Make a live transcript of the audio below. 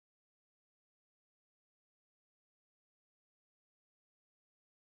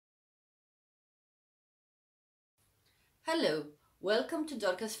Hello, welcome to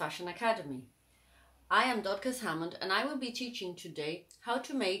Dorcas Fashion Academy. I am Dorcas Hammond and I will be teaching today how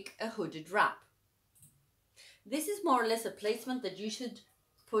to make a hooded wrap. This is more or less a placement that you should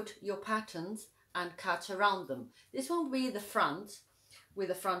put your patterns and cut around them. This one will be the front with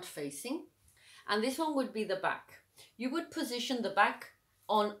the front facing, and this one would be the back. You would position the back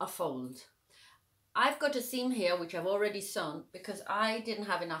on a fold. I've got a seam here which I've already sewn because I didn't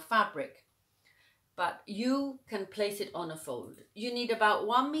have enough fabric. But you can place it on a fold. You need about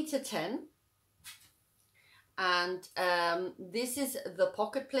 1.10 m, and this is the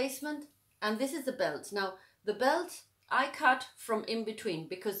pocket placement, and this is the belt. Now the belt I cut from in between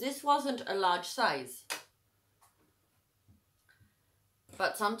because this wasn't a large size,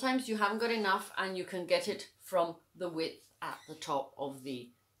 but sometimes you haven't got enough and you can get it from the width at the top of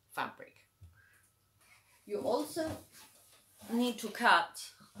the fabric. You also need to cut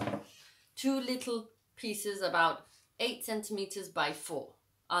two little pieces about 8 centimeters by 4.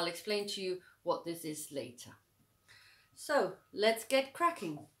 I'll explain to you what this is later. So let's get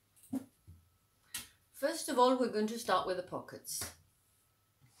cracking. First of all, we're going to start with the pockets.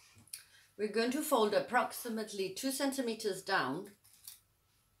 We're going to fold approximately 2 centimeters down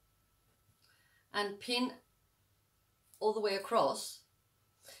and pin all the way across.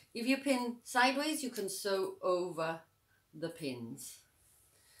 If you pin sideways, you can sew over the pins.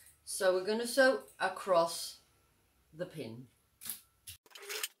 So we're going to sew across the pin.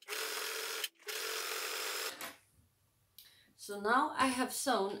 So now I have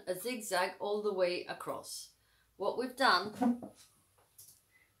sewn a zigzag all the way across. What we've done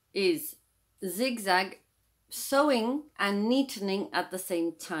is zigzag sewing and neatening at the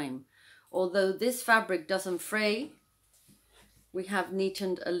same time. Although this fabric doesn't fray, we have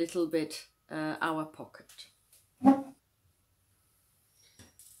neatened a little bit our pocket.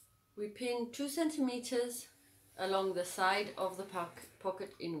 We pin 2 centimeters along the side of the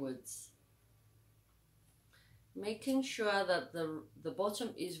pocket inwards, making sure that the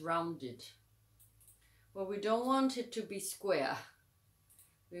bottom is rounded. Well, we don't want it to be square.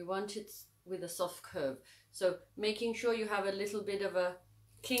 We want it with a soft curve. So making sure you have a little bit of a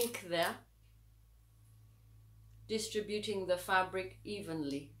kink there, distributing the fabric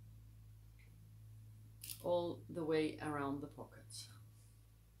evenly all the way around the pockets.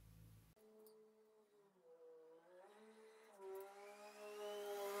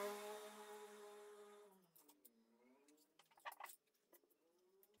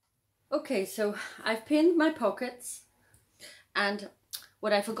 Okay, so I've pinned my pockets, and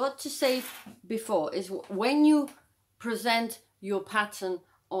what I forgot to say before is when you present your pattern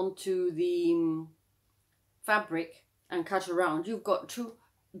onto the fabric and cut around, you've got to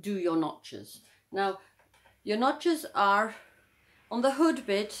do your notches. Now, your notches are on the hood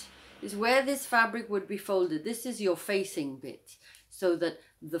bit is where this fabric would be folded. This is your facing bit, so that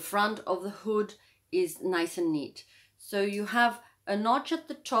the front of the hood is nice and neat. So you have a notch at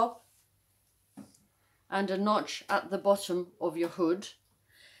the top and a notch at the bottom of your hood.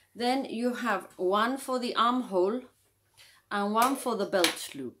 Then you have one for the armhole and one for the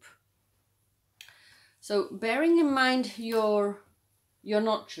belt loop. So bearing in mind your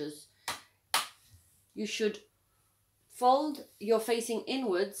notches, you should fold your facing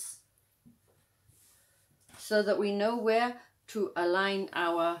inwards so that we know where to align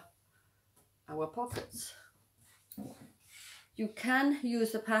our pockets. You can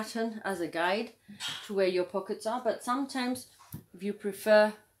use the pattern as a guide to where your pockets are, but sometimes if you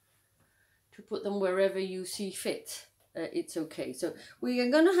prefer to put them wherever you see fit, it's okay. So we are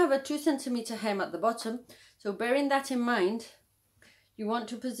going to have a 2 centimeter hem at the bottom. So bearing that in mind, you want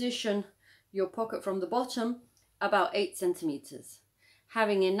to position your pocket from the bottom about 8 centimeters,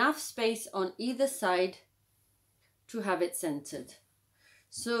 having enough space on either side to have it centered.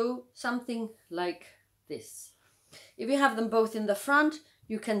 So something like this. If you have them both in the front,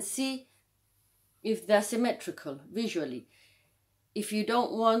 you can see if they're symmetrical visually. If you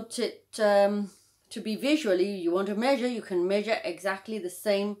don't want it to be visually, you want to measure, you can measure exactly the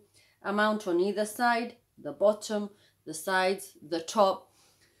same amount on either side, the bottom, the sides, the top,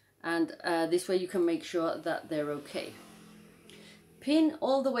 and this way you can make sure that they're okay. Pin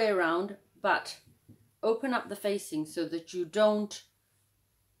all the way around, but open up the facing so that you don't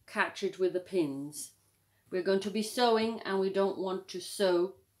catch it with the pins. We're going to be sewing and we don't want to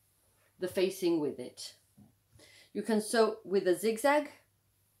sew the facing with it. You can sew with a zigzag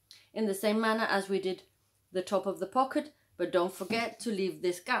in the same manner as we did the top of the pocket, but don't forget to leave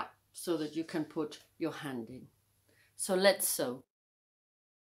this gap so that you can put your hand in. So let's sew.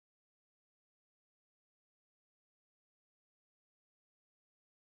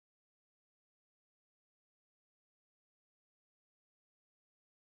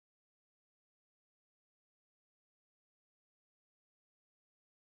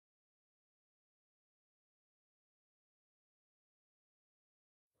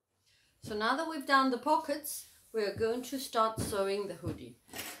 So now that we've done the pockets, we're going to start sewing the hoodie.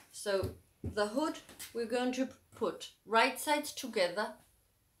 So the hood, we're going to put right sides together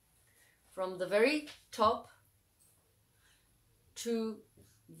from the very top to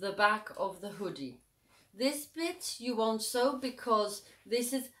the back of the hoodie. This bit you won't sew because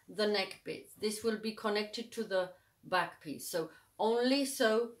this is the neck bit. This will be connected to the back piece. So only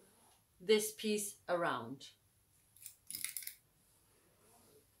sew this piece around.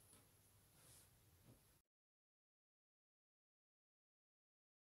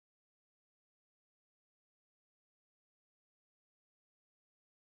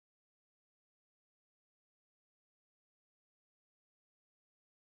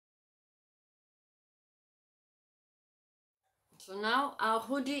 So now our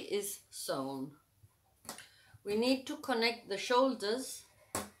hoodie is sewn. We need to connect the shoulders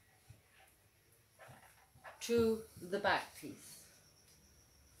to the back piece.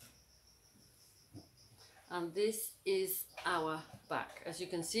 And this is our back. As you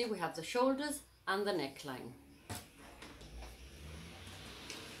can see, we have the shoulders and the neckline.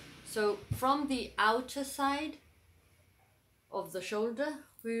 So from the outer side of the shoulder,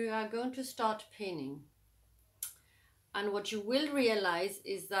 we are going to start pinning. And what you will realize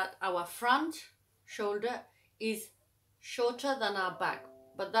is that our front shoulder is shorter than our back,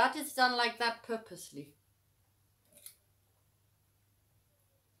 but that is done like that purposely.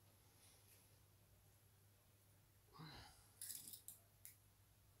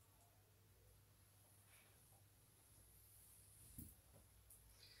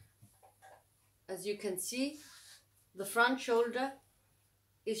 As you can see, the front shoulder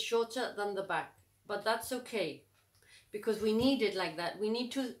is shorter than the back, but that's okay because we need it like that. We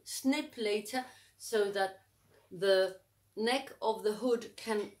need to snip later so that the neck of the hood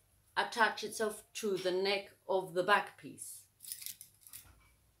can attach itself to the neck of the back piece.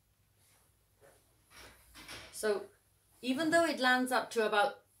 So even though it lands up to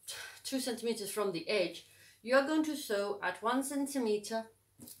about 2 centimeters from the edge, you're going to sew at 1 centimeter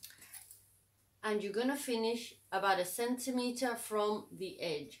and you're going to finish about 1 centimeter from the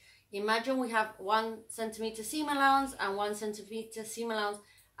edge. Imagine we have 1 centimeter seam allowance and 1 centimeter seam allowance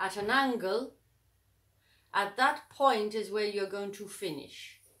at an angle. At that point is where you're going to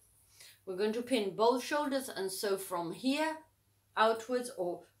finish. We're going to pin both shoulders and sew from here outwards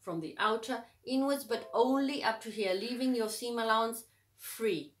or from the outer inwards, but only up to here, leaving your seam allowance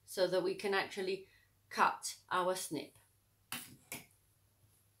free so that we can actually cut our snip.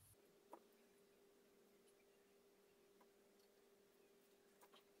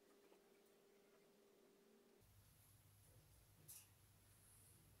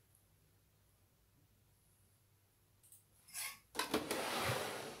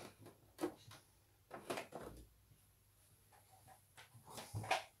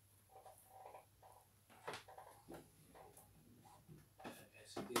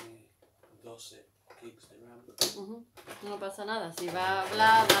 No pasa nada, si va a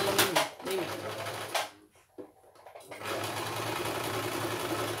hablar, da lo mismo. Dime.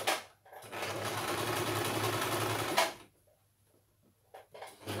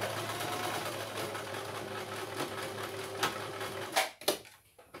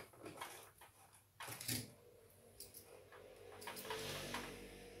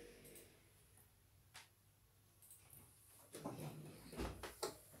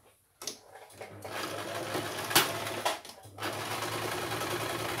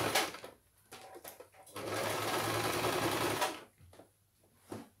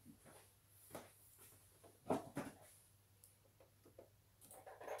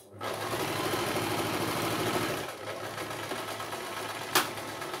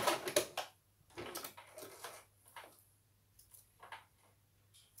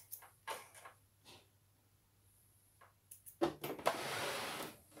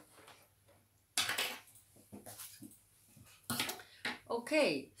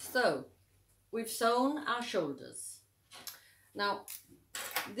 Okay, so we've sewn our shoulders. Now,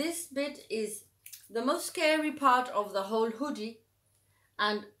 this bit is the most scary part of the whole hoodie,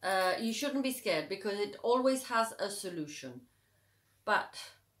 and you shouldn't be scared because it always has a solution. But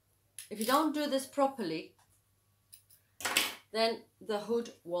if you don't do this properly, then the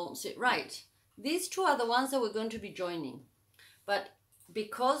hood won't sit right. These two are the ones that we're going to be joining. But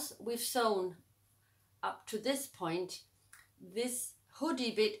because we've sewn up to this point, this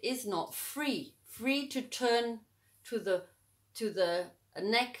hoodie bit is not free to turn to the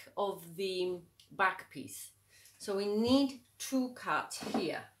neck of the back piece. So we need to cut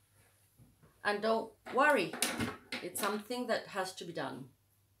here. And don't worry, it's something that has to be done.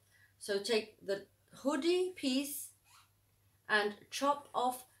 So take the hoodie piece and chop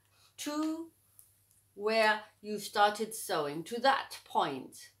off to where you started sewing, to that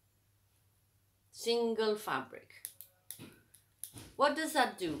point. Single fabric. What does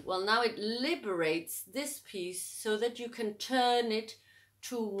that do? Well, now it liberates this piece so that you can turn it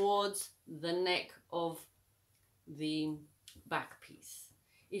towards the neck of the back piece.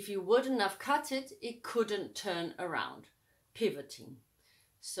 If you wouldn't have cut it, it couldn't turn around, pivoting.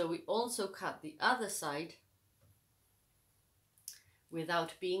 So we also cut the other side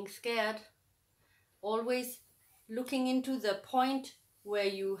without being scared, always looking into the point where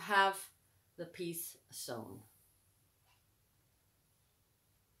you have the piece sewn.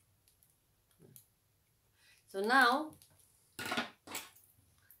 So now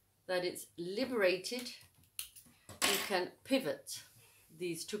that it's liberated, you can pivot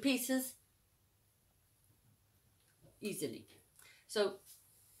these two pieces easily. So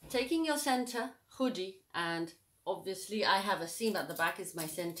taking your center hoodie, and obviously I have a seam at the back, is my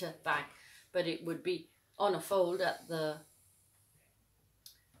center back, but it would be on a fold at the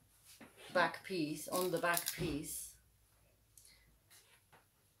back piece, on the back piece.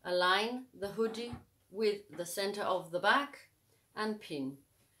 Align the hoodie with the center of the back and pin.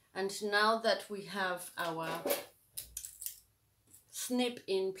 And now that we have our snip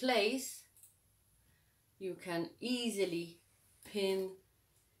in place, you can easily pin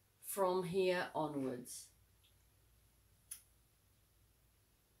from here onwards.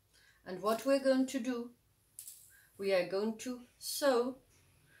 And what we're going to do, we are going to sew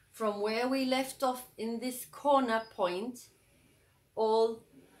from where we left off in this corner point all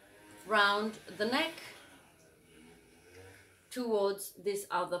round the neck towards this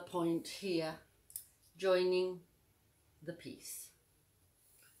other point here, joining the piece.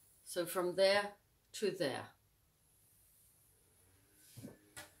 So from there to there.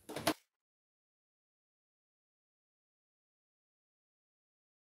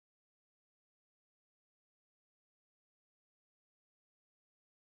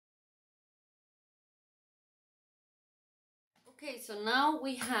 Okay, so now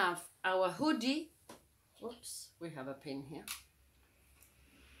we have our hoodie. Whoops, we have a pin here.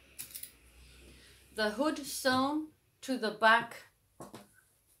 The hood sewn to the back,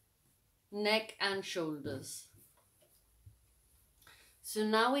 neck and shoulders. So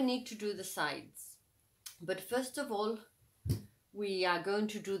now we need to do the sides. But first of all, we are going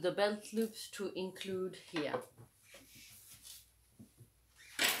to do the belt loops to include here.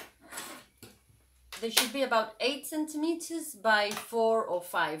 They should be about 8 centimeters by 4 or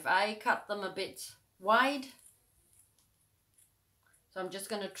 5. I cut them a bit wide, so I'm just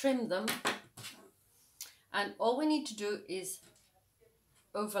going to trim them. And all we need to do is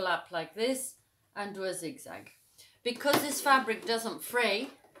overlap like this and do a zigzag. Because this fabric doesn't fray,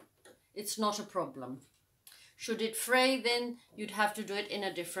 it's not a problem. Should it fray, then you'd have to do it in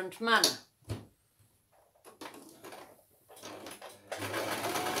a different manner.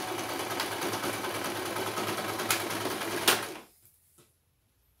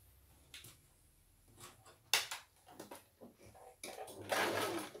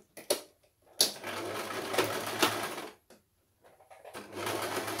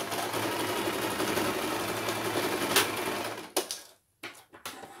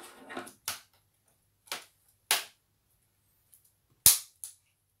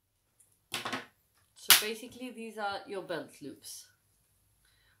 So basically these are your belt loops.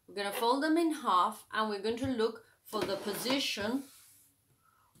 We're going to fold them in half and we're going to look for the position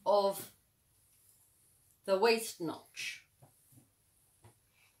of the waist notch.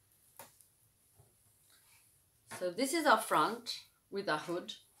 So this is our front with our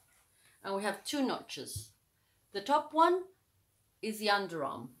hood, and we have 2 notches. The top one is the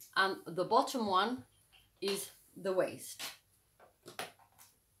underarm and the bottom one is the waist.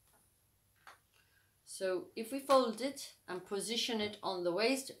 So if we fold it and position it on the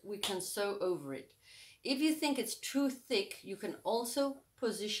waist, we can sew over it. If you think it's too thick, you can also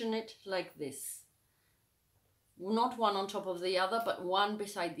position it like this. Not one on top of the other, but one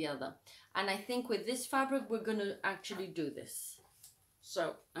beside the other. And I think with this fabric, we're going to actually do this.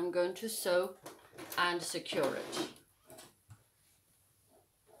 So I'm going to sew and secure it.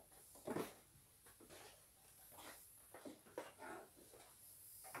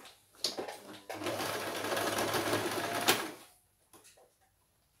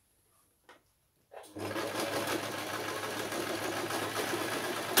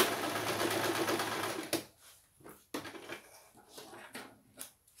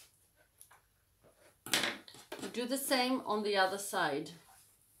 Do the same on the other side.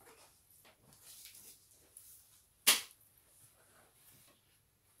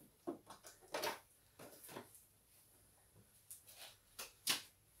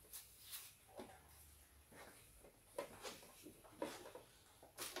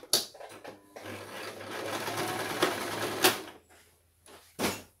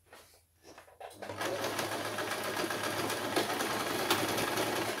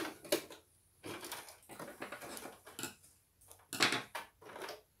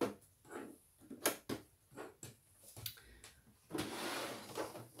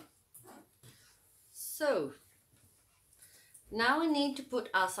 So now we need to put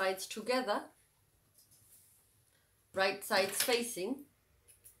our sides together, right sides facing.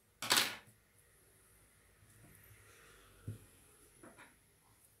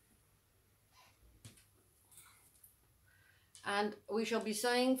 And we shall be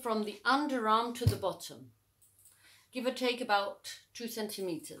sewing from the underarm to the bottom, give or take about 2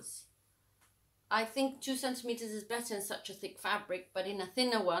 centimeters. I think 2 centimeters is better in such a thick fabric, but in a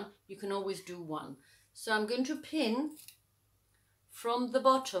thinner one, you can always do 1. So I'm going to pin from the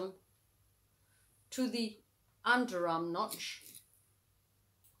bottom to the underarm notch,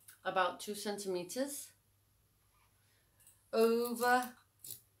 about 2 centimeters, over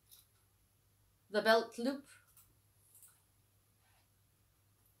the belt loop,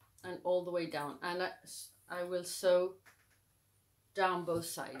 and all the way down. And I will sew down both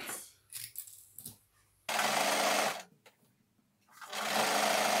sides.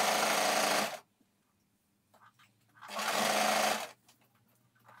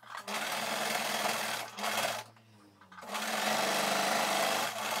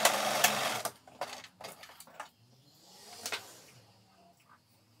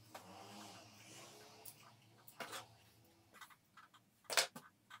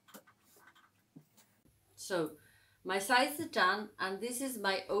 So my sides are done, and this is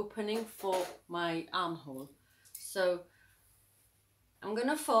my opening for my armhole. So I'm going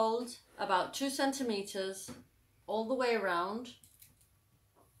to fold about 2 centimeters all the way around,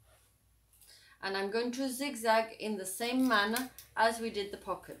 and I'm going to zigzag in the same manner as we did the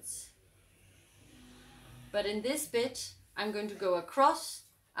pockets. But in this bit, I'm going to go across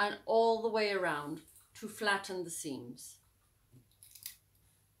and all the way around to flatten the seams.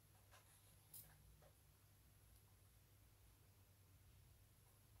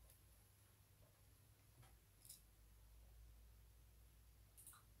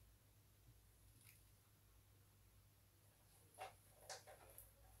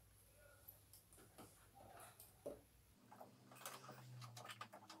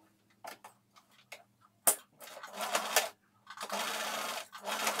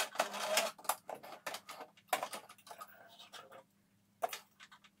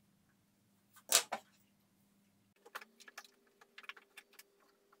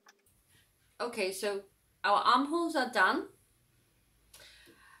 Okay, so our armholes are done,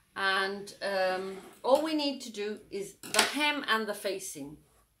 and all we need to do is the hem and the facing.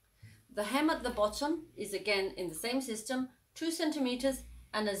 The hem at the bottom is again in the same system, 2 centimeters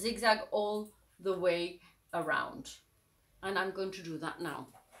and a zigzag all the way around. And I'm going to do that now.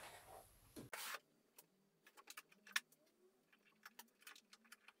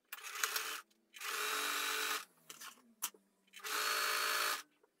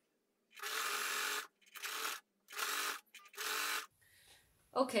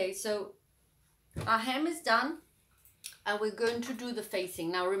 Okay, so our hem is done, and we're going to do the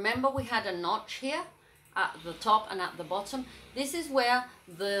facing. Now remember, we had a notch here at the top and at the bottom. This is where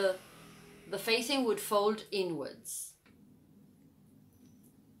the facing would fold inwards.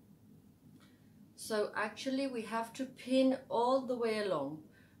 So actually we have to pin all the way along.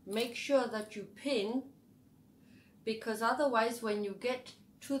 Make sure that you pin, because otherwise when you get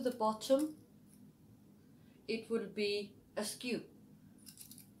to the bottom it will be askew.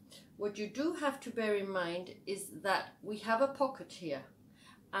 What you do have to bear in mind is that we have a pocket here,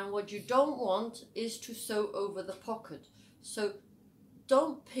 and what you don't want is to sew over the pocket. So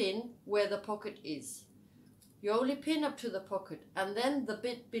don't pin where the pocket is. You only pin up to the pocket, and then the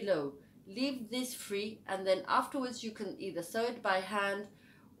bit below. Leave this free, and then afterwards you can either sew it by hand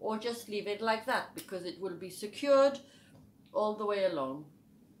or just leave it like that, because it will be secured all the way along.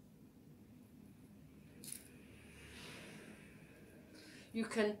 You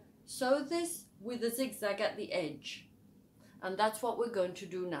can sew this with a zigzag at the edge, and that's what we're going to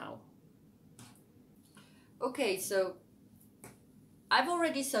do now. Okay, so I've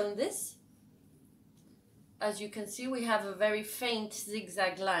already sewn this. As you can see, we have a very faint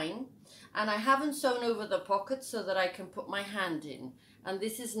zigzag line, and I haven't sewn over the pocket so that I can put my hand in, and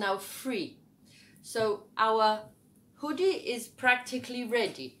this is now free. So our hoodie is practically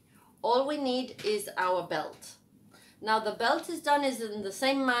ready. All we need is our belt. Now the belt is done in the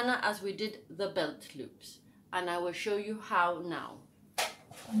same manner as we did the belt loops, and I will show you how now.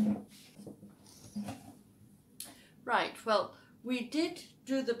 Right, well, we did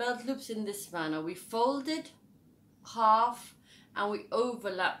do the belt loops in this manner. We folded half and we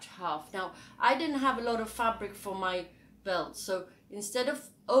overlapped half. Now I didn't have a lot of fabric for my belt, so instead of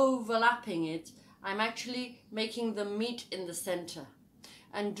overlapping it, I'm actually making them meet in the center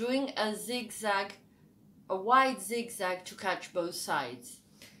and doing a zigzag, a wide zigzag to catch both sides.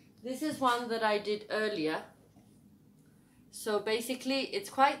 This is one that I did earlier. So basically it's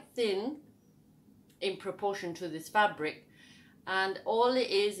quite thin in proportion to this fabric, and all it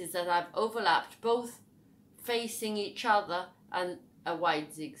is that I've overlapped both facing each other and a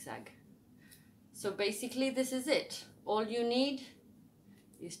wide zigzag. So basically this is it. All you need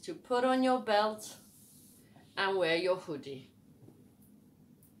is to put on your belt and wear your hoodie.